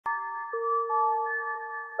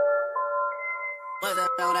What the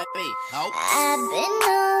hell that be? Nope. I've been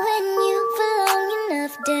knowing you for long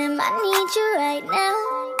enough, damn, I need you right now.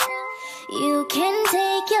 You can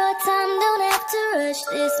take your time, don't have to rush,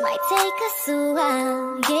 this might take us a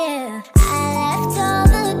while, yeah. I left all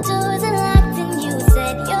the doors unlocked and you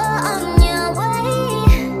said you're on your way.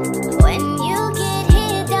 When you get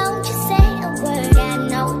here, don't you say a word, got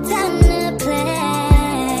no time to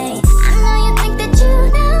play. I know you think that you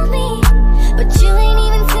know me, but you ain't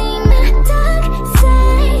even seen my dark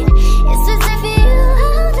side. It's just if you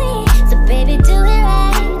hold me, so baby do it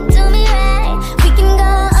right, do me right. We can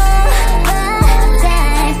go over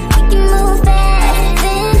time, we can move fast,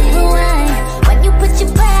 then rewind. When you put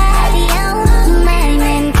your body on mine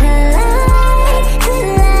and collide,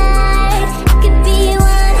 collide. It could be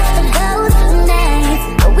one of those nights,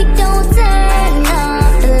 but we don't turn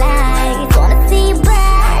off the lights. Wanna see your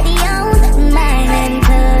body on mine and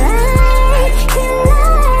collide,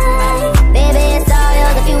 collide. Baby, it's all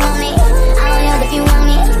yours if you want me, all yours if you want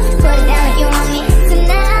me. Put it down if you want me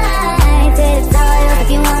tonight. Said it's all yours if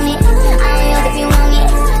you want me, all yours if you want me.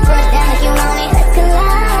 Put it down if you want me, let's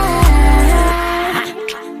collide.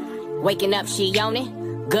 Waking up, she on it.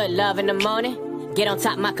 Good love in the morning. Get on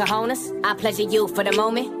top, my cojones. I pleasure you for the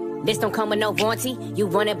moment. This don't come with no warranty. You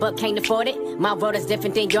want it but can't afford it. My world is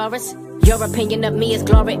different than yours. Your opinion of me is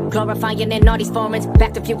glory, glorifying in all these forums.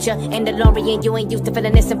 Back to future in the DeLorean. You ain't used to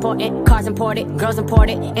feeling this important. Cars imported, girls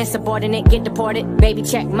imported, insubordinate, get deported. Baby,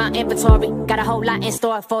 check my inventory. Got a whole lot in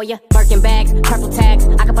store for you. Birkin bags, purple tags.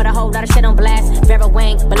 I can put a whole lot of shit on blast. Vera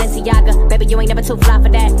Wang, Balenciaga. Baby, you ain't never too fly for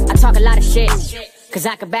that. I talk a lot of shit, cause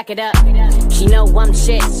I can back it up. She know I'm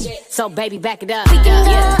shit, so baby, back it up. We can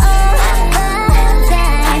go over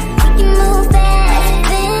time, we can move fast,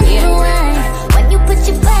 then rewind. When you put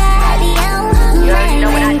your body on mine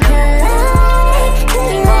and collide,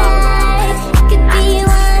 collide. It could be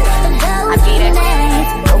one of those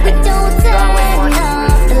nights, but we don't turn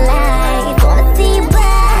off the lights. Wanna see your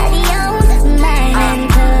body on mine and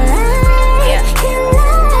collide,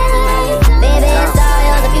 collide. Baby, it's all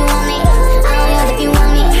yours if you want me, all yours if you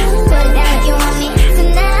want me. Put it down if you want me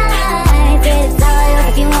tonight. Said it's all yours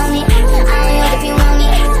if you want me, all yours if you want me.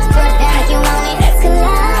 Put it down if you want me, let's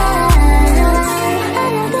collide. I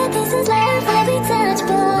know that this is love every touch,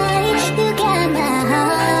 boy. You got my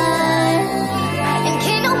heart, and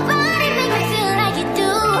can't nobody make me feel like you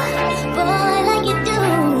do, boy, like you do.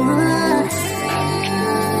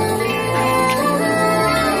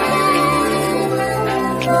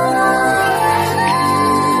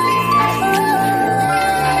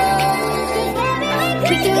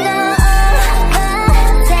 We can go over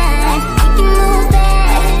time, we can move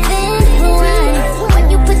fast, then rewind. When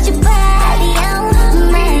you put your body on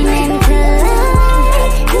mine and collide,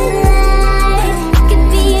 collide. It could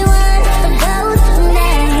be one of those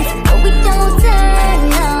nights, but we don't turn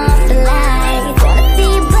off the lights. Wanna see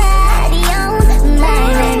your body on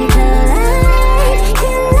mine and collide,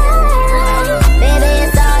 collide. Baby,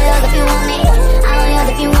 it's all yours if you want me, all yours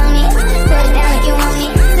if you want me. Put it down if you want me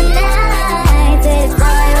tonight. Said it's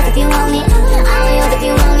all yours if you want me, all yours if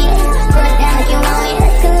you want me. Put it down if you want me,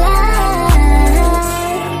 let's collide.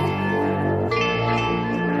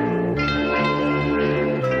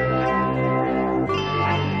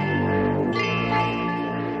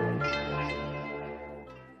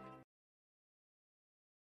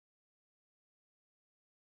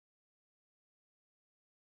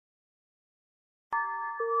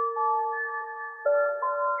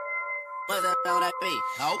 What the hell that be?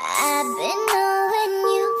 Nope. I've been knowing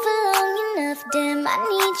you for long enough, damn, I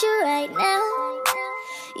need you right now.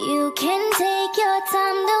 You can take your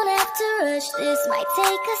time, don't have to rush, this might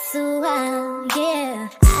take us a while, yeah.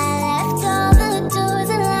 I left all the doors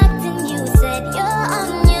unlocked and you said you're on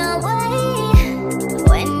your way.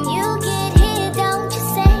 When you get here, don't you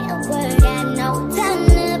say a word, got no time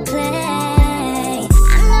to play.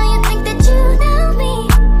 I know you think that you know me,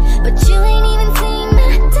 but you ain't even seen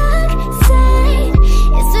my dark side.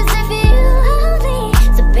 It's just if you hold me,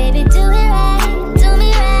 so baby do it right, do me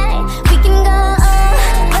right. We can go over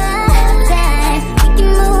time, we can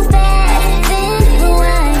move fast, then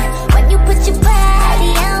rewind. When you put your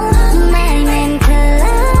body on mine and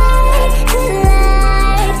collide,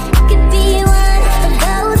 collide. It could be one of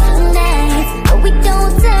those nights, but we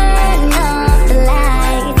don't turn off the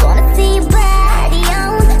lights. Wanna see your body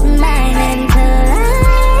on mine and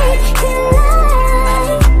collide,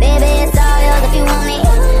 collide. Baby, it's all yours if you want me,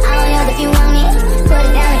 all yours if you want me. Put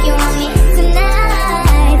it down if you want me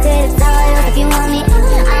tonight. Said it's all yours if you want me,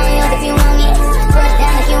 all yours if you want me. Put it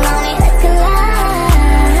down if you want me, let's collide.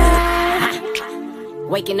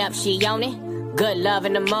 Waking up, she on it. Good love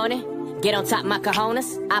in the morning. Get on top, my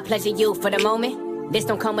cojones. I pleasure you for the moment. This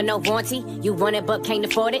don't come with no warranty. You want it but can't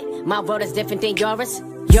afford it. My world is different than yours.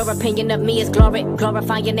 Your opinion of me is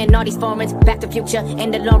glorifying in all these formats. Back to future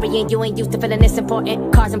and DeLorean. You ain't used to feeling this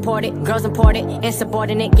important. Cars imported, girls imported,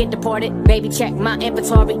 insubordinate, get deported. Baby, check my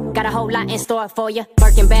inventory. Got a whole lot in store for you.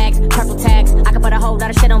 Birkin bags, purple tags. I can put a whole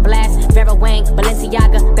lot of shit on blast. Vera Wang,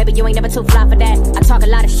 Balenciaga. Baby, you ain't never too fly for that. I talk a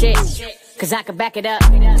lot of shit, cause I can back it up.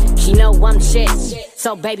 She know I'm the shit,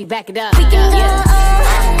 so baby, back it up. We can go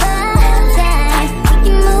over time. We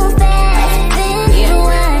can move fast, then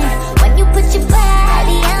rewind. When you put your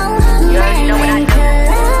body on, you already know what I do.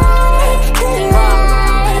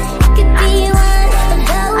 Could be one of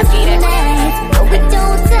those nights, but we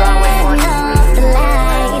don't turn off the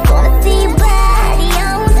lights. Wanna see your body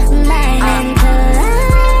on mine and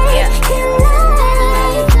collide.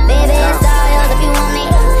 Baby, it's all yours if you want me,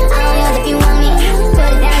 all yours if you want me. Put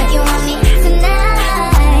it down if you want me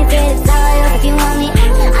tonight. Baby, it's all yours if you want me,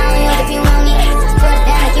 all yours if you want me. Put it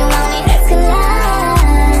down if you want me. Let's collide.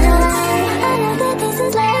 I know that this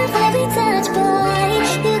is love every touch, boy.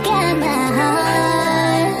 You got my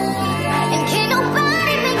heart, and can't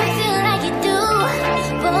nobody make me feel like you do,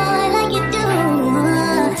 boy, like you do.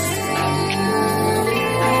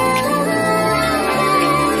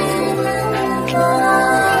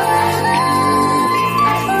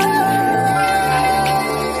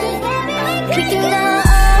 We can go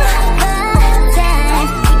over time.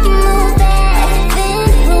 We can move fast, then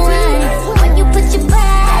rewind. When you put your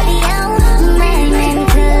body on mine and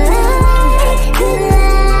collide.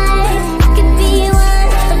 Could be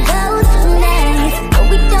one of those nights, but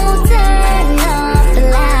we don't turn off the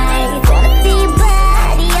lights. Wanna see your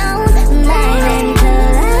body on mine and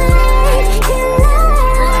collide.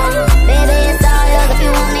 Baby, it's all yours if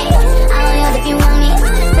you want me, all yours if you want me.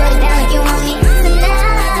 Put it down if you want me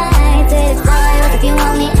tonight. Say it's all yours if you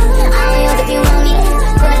want me, all yours if you want me.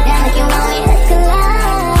 Put it down if you want me. Let's collide.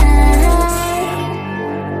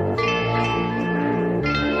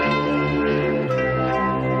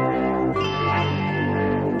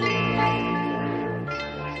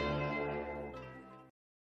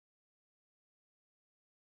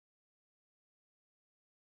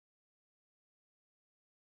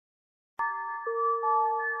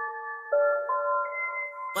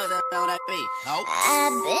 What the hell that be? Ho?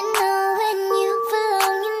 I've been knowing you for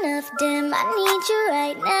long enough, damn, I need you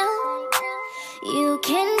right now. You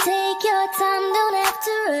can take your time, don't have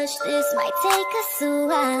to rush, this might take us a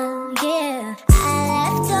while, yeah. I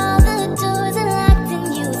left all the doors unlocked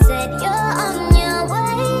and you said you're on your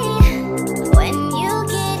way. When you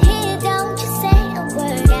get here, don't you say a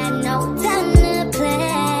word, got no time to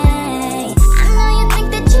play. I know you think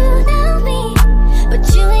that you know me, but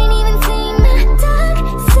you ain't even seen my dark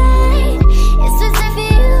side. It's as if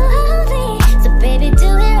you owe me, so baby, do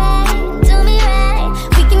it right, do me right.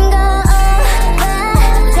 We can go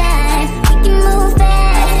over time, we can move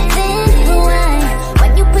fast, then rewind.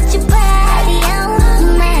 When you put your body on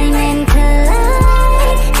mine and collide.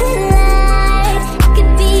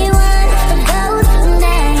 Could be one of those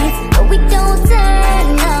nights, but we don't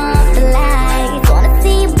turn off the lights. Wanna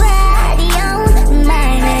see your body on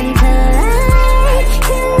mine and collide.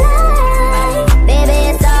 Baby,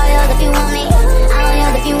 it's all yours if you want me, all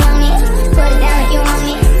yours if you want me. Put it down if you want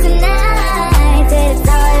me tonight. Say it's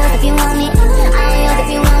all yours if you want me, all yours if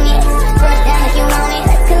you want me. Put it down if you want me.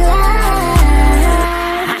 Let's collide.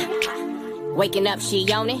 Waking up,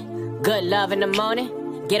 she on it. Good love in the morning.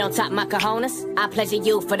 Get on top my cojones. I pleasure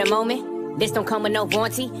you for the moment. This don't come with no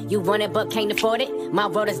warranty. You want it but can't afford it. My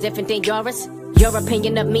world is different than yours. Your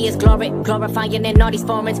opinion of me is glorifying in all these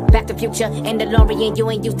formats. Back to future and DeLorean. You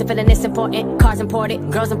ain't used to feeling this important. Cars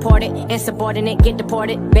imported, girls imported, insubordinate, get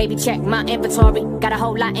deported. Baby, check my inventory. Got a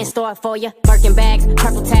whole lot in store for you. Birkin bags,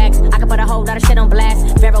 purple tags. I can put a whole lot of shit on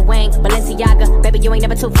blast. Vera Wang, Balenciaga. Baby, you ain't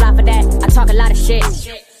never too fly for that. I talk a lot of shit,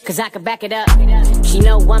 cause I can back it up. She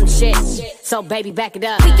know I'm the shit, so baby, back it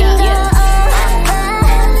up. We can go over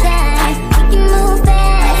time, we can move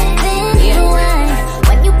fast, then rewind.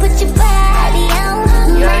 When you put your body on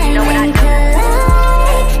You already know what I mine do. and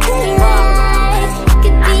collide.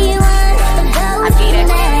 Could be one of those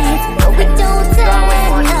nights, but we don't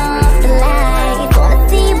turn off the lights. Wanna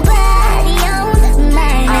see your body on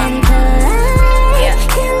mine and collide.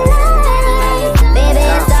 Baby,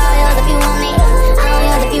 it's all yours if you want me, all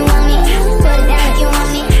yours if you want me. Put it down if you want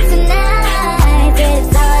me tonight. Say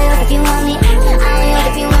it's all yours if you want me,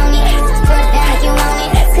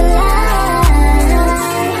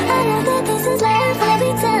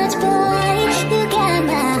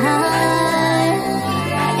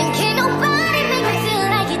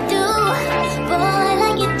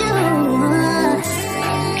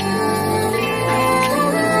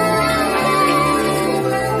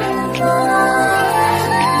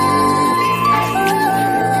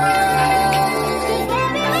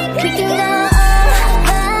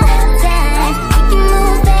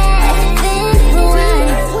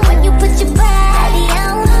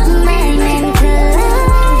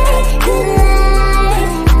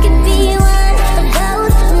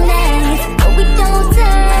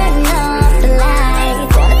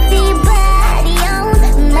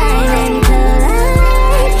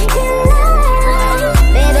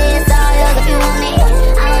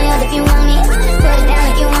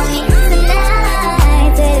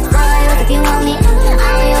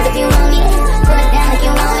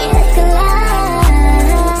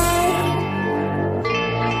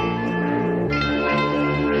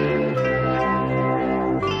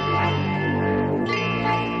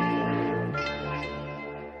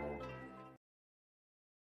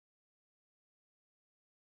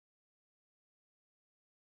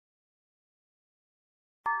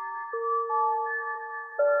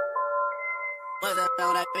 What the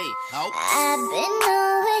hell that be? Oh. I've been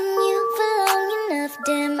knowing you for long enough,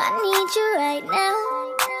 damn, I need you right now.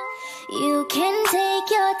 You can take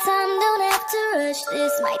your time, don't have to rush,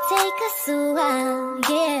 this might take us a while,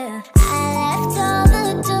 yeah. I left all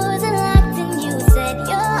the doors unlocked and you said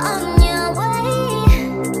you're on your way.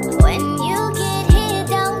 When you get here,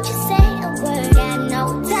 don't you say a word, got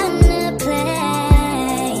no time to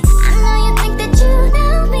play. I know you think that you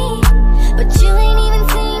know me, but you ain't even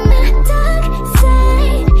seen my dark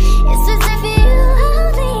side. It's reserved for you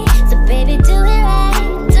only, so baby do it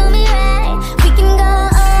right, do me right. We can go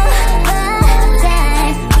over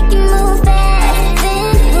time, we can move fast, then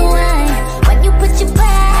rewind. When you put your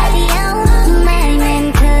body on mine and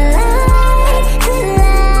collide,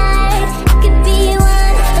 collide. It could be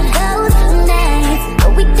one of those nights,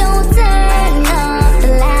 but we don't turn off the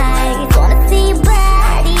lights. Wanna see your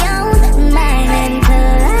body on mine and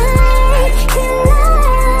collide,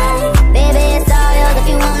 collide. Baby, it's all yours if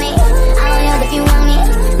you want me, all yours if you want me.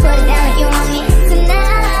 Put it down if you want me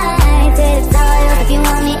tonight. Said it's all yours if you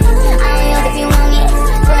want me, all yours if you want me.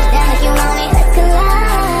 Put it down if you want me, let's collide.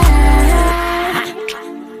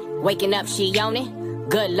 Waking up, she on it.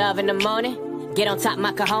 Good love in the morning. Get on top,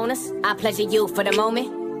 my cojones. I pleasure you for the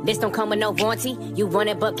moment. This don't come with no warranty. You want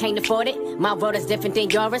it but can't afford it. My world is different than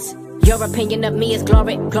yours. Your opinion of me is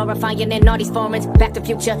glory, glorifying in all these formats. Back to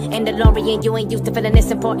future and DeLorean, you ain't used to feeling this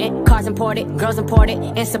important. Cars imported, girls imported,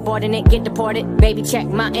 insubordinate, get deported. Baby, check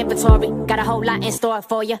my inventory, got a whole lot in store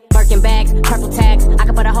for you. Birkin bags, purple tags, I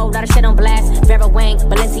can put a whole lot of shit on blast. Vera Wang,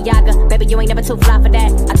 Balenciaga, baby, you ain't never too fly for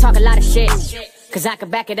that. I talk a lot of shit, cause I can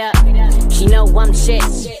back it up. She know I'm shit,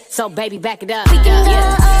 so baby, back it up. We can go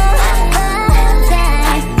over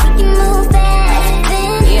time, we can move fast,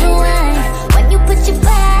 then rewind. When you put your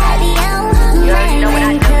body on mine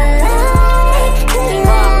and collide,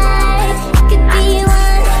 collide. It could be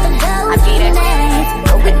one of those nights,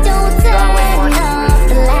 but we don't turn off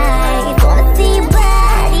the lights. Wanna see your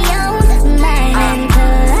body on mine and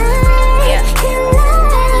collide,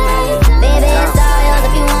 collide. Baby, it's all yours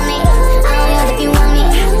if you want me, all yours if you want me.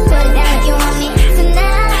 Put it down if you want me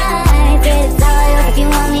tonight. Said it's all yours if you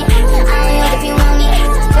want me, all yours if you want me.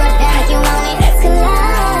 Put it down if you want me, let's collide.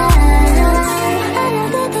 I know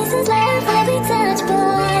that this is love every touch,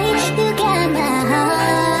 boy, you got my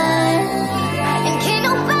heart. And can't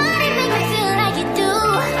nobody make me feel like you do,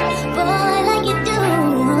 boy, like you do.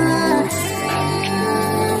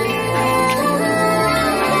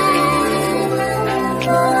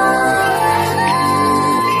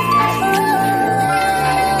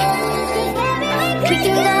 We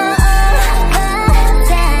can go over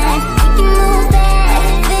time, we can move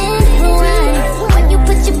fast, then rewind. When you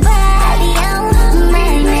put your body on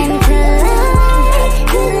mine and collide,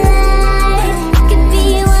 collide. It could be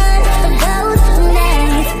one of those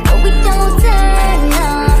nights, but we don't turn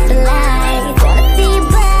off the lights. Wanna see your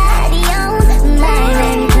body on mine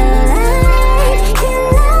and collide,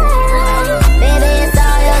 collide. Baby, it's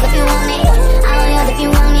all yours if you want me, all yours if you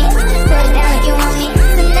want me. Put it down if you want me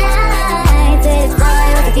tonight. Said it's all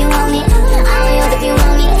yours if you want me, all yours if you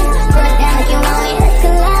want me. Put it down if you want me, let's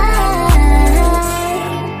collide.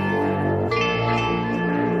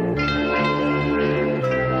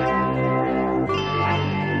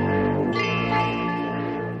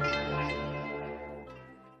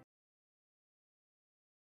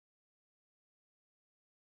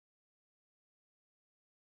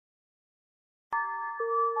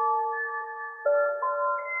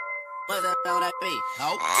 What the hell that be?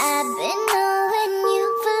 Oh. I've been knowing you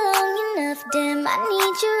for long enough, damn, I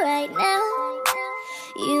need you right now.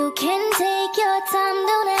 You can take your time,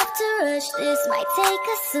 don't have to rush, this might take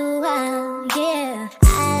us a while, yeah. I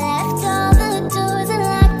left all the doors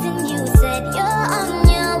unlocked and you said you're on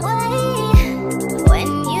your way. When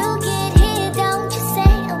you get here, don't you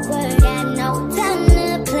say a word, got no time to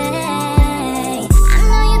play. I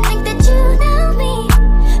know you think that you know me,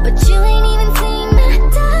 but you ain't even seen my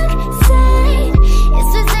dark side.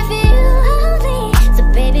 It's reserved for you only, so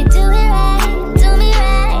baby do it right, do me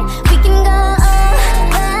right. We can go over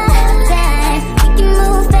time, we can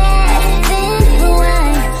move fast, then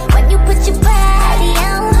rewind. When you put your body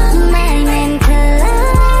on mine and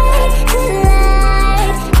collide,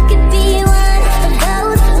 collide. It could be one of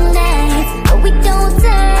those nights, but we don't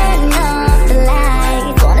turn off the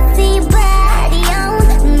lights. Wanna see your body on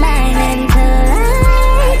mine and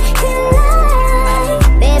collide, collide.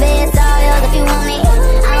 Baby, it's all yours if you want me,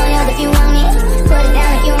 all yours if you want me. Put it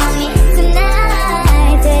down if you want me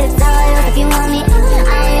tonight. Said it's all yours if you want me,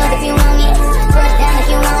 all yours if you want me. Put it down if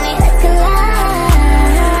you want me, let's collide.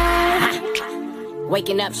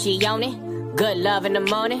 Waking up, she on it. Good love in the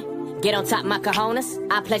morning. Get on top, my cojones.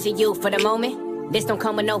 I pleasure you for the moment. This don't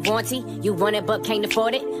come with no warranty. You want it but can't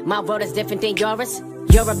afford it. My world is different than yours.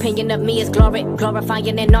 Your opinion of me is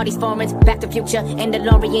glorifying in all these formats. Back to future and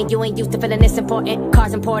DeLorean. You ain't used to feeling this important.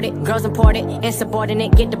 Cars imported, girls imported,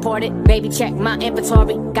 insubordinate, get deported. Baby, check my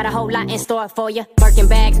inventory. Got a whole lot in store for you. Birkin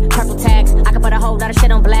bags, purple tags. I can put a whole lot of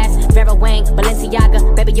shit on blast. Vera Wang,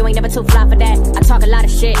 Balenciaga. Baby, you ain't never too fly for that. I talk a lot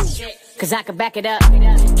of shit, cause I can back it up.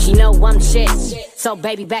 She know I'm the shit, so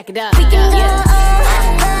baby, back it up. We can go all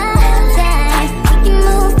time. We can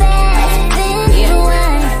move fast, then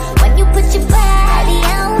rewind. When you put your body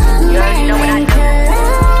on, you already know what I do.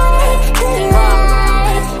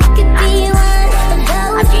 Could be one of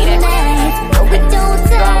those nights, but we don't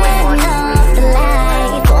turn off the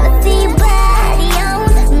lights. Wanna see your body on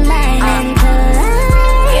mine and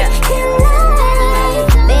collide.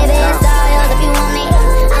 Baby, it's all yours if you want me,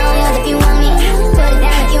 all yours if you want me. Put it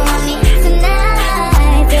down if you want me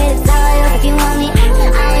tonight. It's all yours if you want me,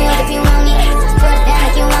 all yours if you want me. Put it down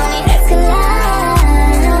if you want me. Let's collide.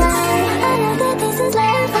 I know that this is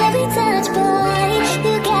love every touch, boy.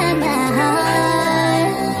 You got my heart,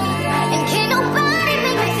 and can't nobody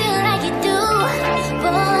make me feel like you do,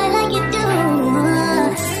 boy, like you do.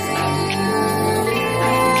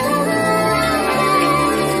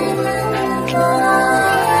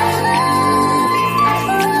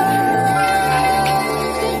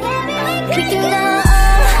 We can go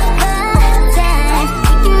all time.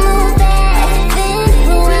 We can move fast, then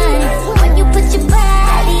rewind. When you put your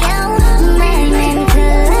body on mine and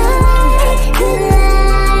collide.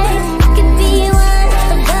 Could be one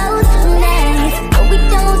of those nights, but we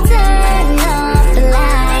don't turn off the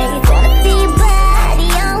lights. Wanna see your body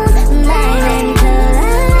on mine and collide.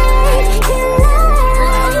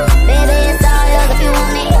 Baby, it's all yours if you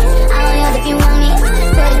want me, all yours if you want me.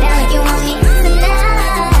 Put it down if you want me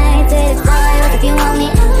tonight. It's all yours if you want me,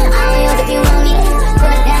 all yours if you want me.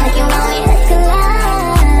 Put it down if you want me. Let's collide.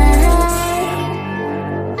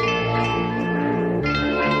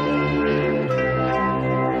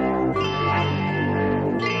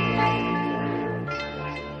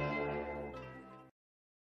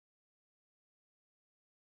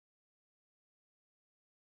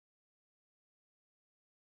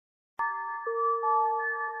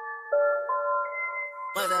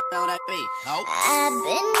 What the hell that be? Ho? I've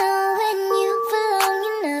been knowing you for long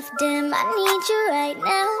enough, damn, I need you right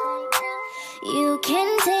now. You can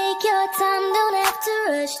take your time, don't have to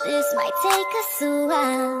rush, this might take us a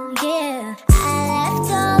while, yeah. I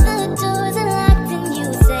left all the doors unlocked and you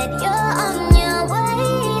said you're on your way.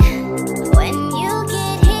 When you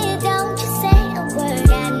get here, don't you say a word,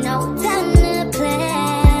 got no time to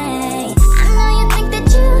play. I know you think that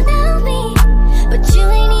you know me, but you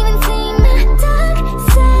ain't even seen my dark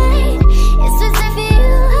side. It's just if you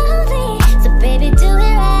only, so baby, do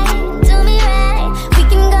it right, do me right. We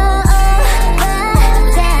can go all the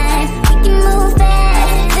time. We can move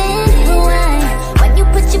fast, then rewind. When you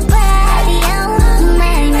put your body on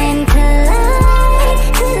mine and collide.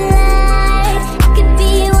 Could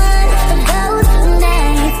be one of those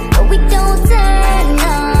nights, but we don't turn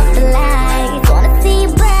off the lights. Wanna see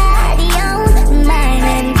your body on mine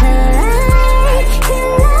and collide.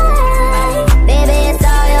 Baby, it's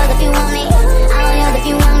all yours if you want me, all yours if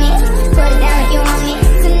you want me. Put it down if you want me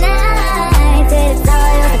tonight. It's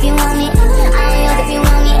all yours if you want me, all yours if you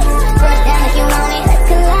want me. Put it down if you want me. Let's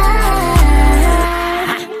collide.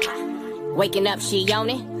 Waking up, she on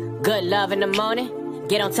it. Good love in the morning.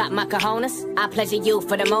 Get on top my cojones. I pleasure you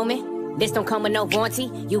for the moment. This don't come with no warranty.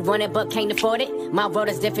 You want it but can't afford it. My world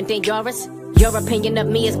is different than yours. Your opinion of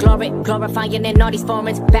me is glorifying in all these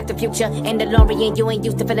formats. Back to future and DeLorean. You ain't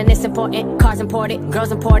used to feeling this important. Cars imported,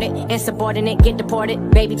 girls imported, insubordinate, get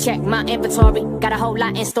deported. Baby, check my inventory. Got a whole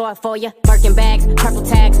lot in store for you. Birkin bags, purple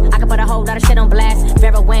tags. I can put a whole lot of shit on blast.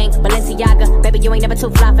 Vera Wang, Balenciaga. Baby, you ain't never too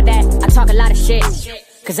fly for that. I talk a lot of shit,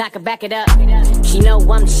 cause I can back it up. She know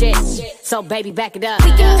I'm the shit, so baby, back it up.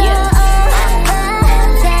 We can go all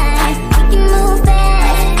the time. We can move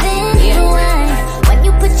fast, then rewind. When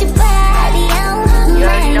you put your body on You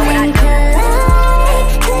already know what I mine and do.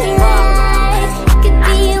 collide. Could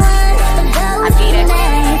be one of those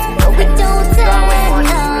nights, but we don't turn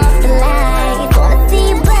off the lights. Wanna see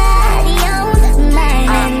your body on mine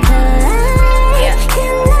and collide.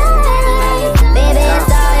 Baby,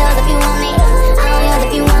 it's all yours if you want me, all yours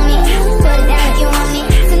if you want me. Put it down if you want me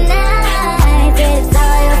tonight. It's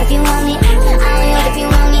all yours if you want me, all yours if you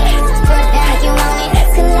want me. Put it down if you want me.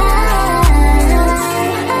 Let's collide.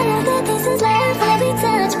 I know that this is love every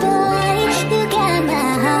touch, boy.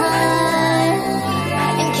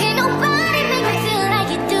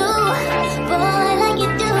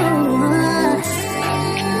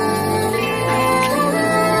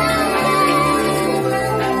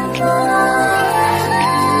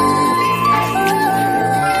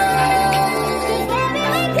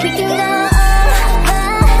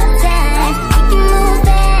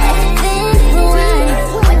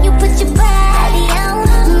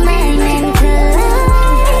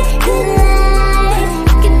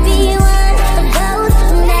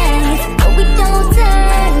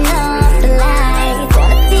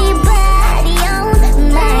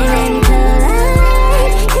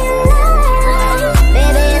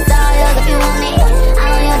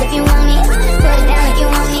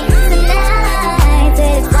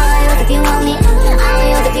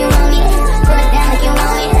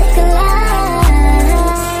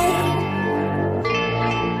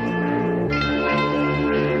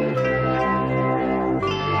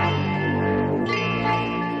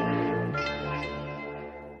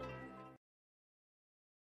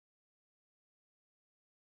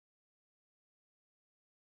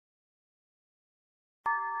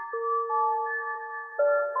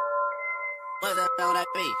 What the hell that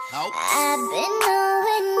be? Oh. I've been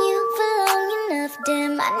knowing you for long enough,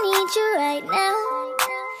 damn, I need you right now.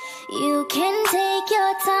 You can take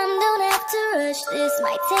your time, don't have to rush, this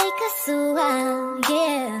might take us a while,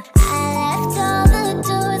 yeah. I left all the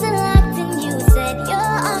doors unlocked and you said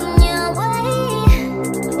you're on your way.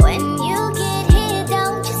 When you get here,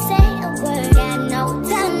 don't you say a word, got no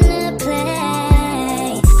time to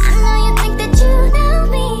play. I know you think that you know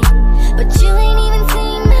me, but you ain't even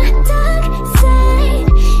seen my dark side.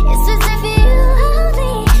 It's as if you hold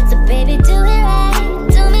me, so baby do it right,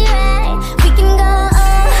 do me right. We can go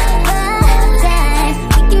over time,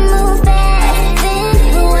 we can move fast, then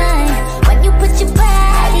rewind. When you put your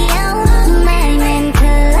body on mine and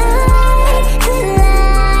collide,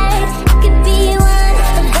 collide. It could be one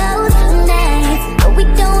of those nights, but we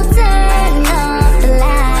don't turn off the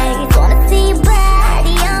lights. Wanna see your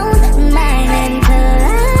body on mine and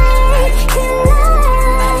collide,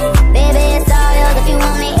 collide. Baby, it's all yours if you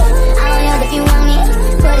want me, all yours if you want me.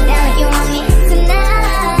 Put it down if you want me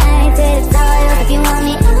tonight. Said it's all yours if you want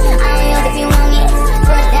me, all yours if you want me.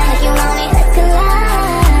 Put it down if you want me, let's collide.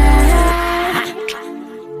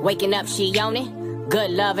 Waking up, she on it.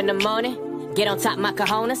 Good love in the morning. Get on top, my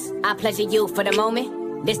cojones. I pleasure you for the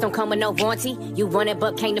moment. This don't come with no warranty. You want it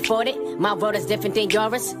but can't afford it. My world is different than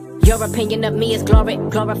yours. Your opinion of me is glory,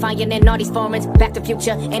 glorifying in all these formats. Back to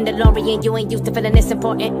future and DeLorean, you ain't used to feeling this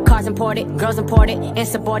important. Cars imported, girls imported,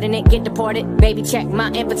 insubordinate, get deported. Baby, check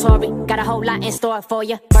my inventory, got a whole lot in store for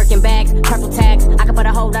you. Birkin bags, purple tags, I can put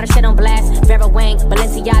a whole lot of shit on blast. Vera Wang,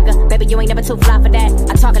 Balenciaga, baby, you ain't never too fly for that.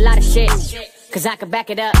 I talk a lot of shit, cause I can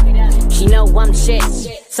back it up. She know I'm shit,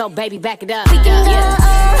 so baby, back it up. We can go over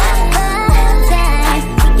time,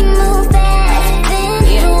 we can move fast, then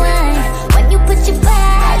rewind. When you put your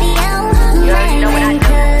body on mine and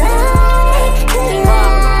collide,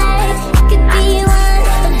 collide. It could be one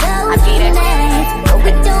of those nights, but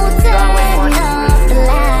we don't turn off the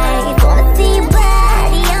lights. Wanna see your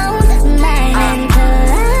body on mine and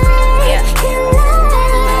collide,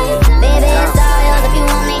 collide. Baby, it's all yours if you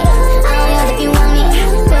want me, all yours if you want me.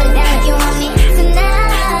 Put it down if you want me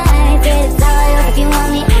tonight. Said it's all yours if you want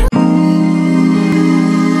me.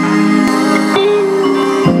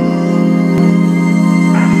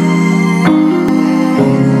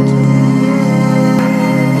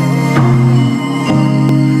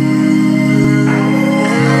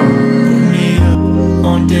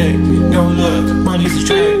 On deck, no luck, money's a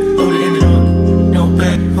track, loaded in the trunk, no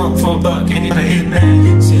back, hunt for a buck, ain't even a hit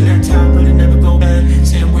man. See that top, but it never go back.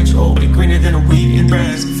 Sandwich old, but it greener than a weed in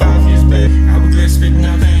grass. 5 years back, hourglass spitting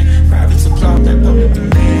out van. Private supply, that public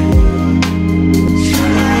demand.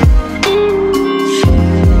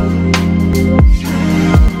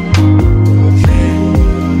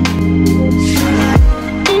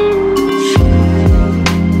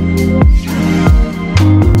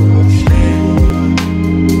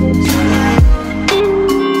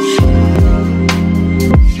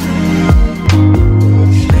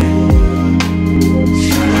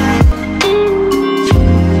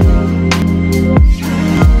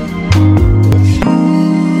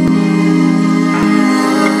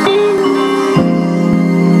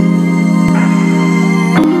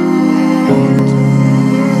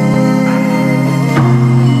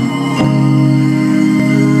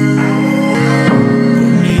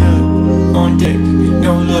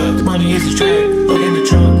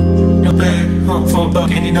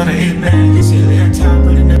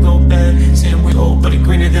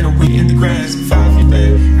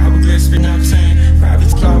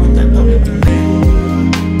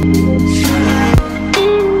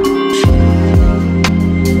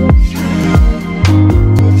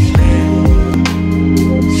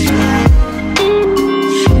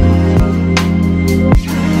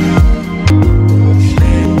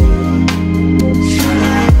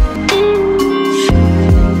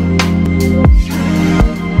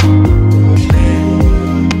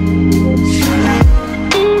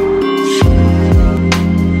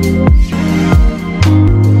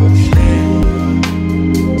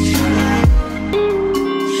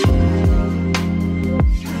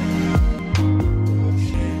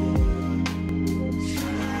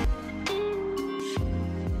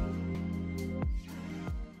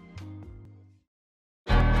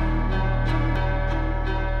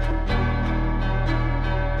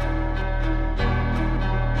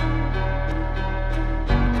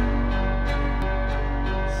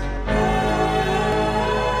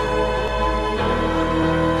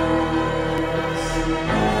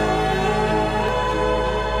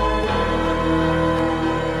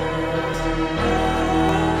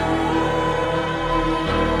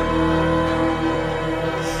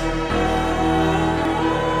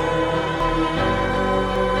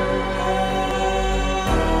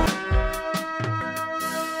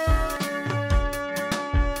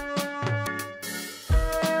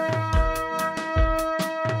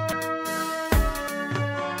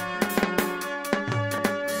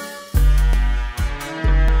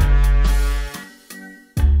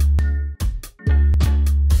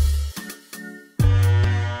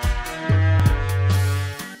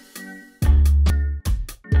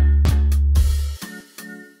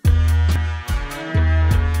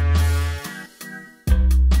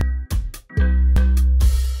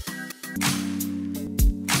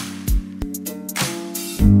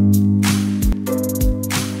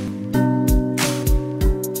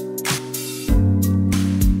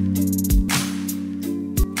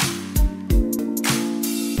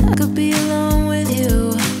 I could be alone with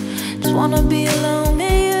you. Just wanna be alone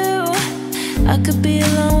with you. I could be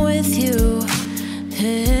alone with you.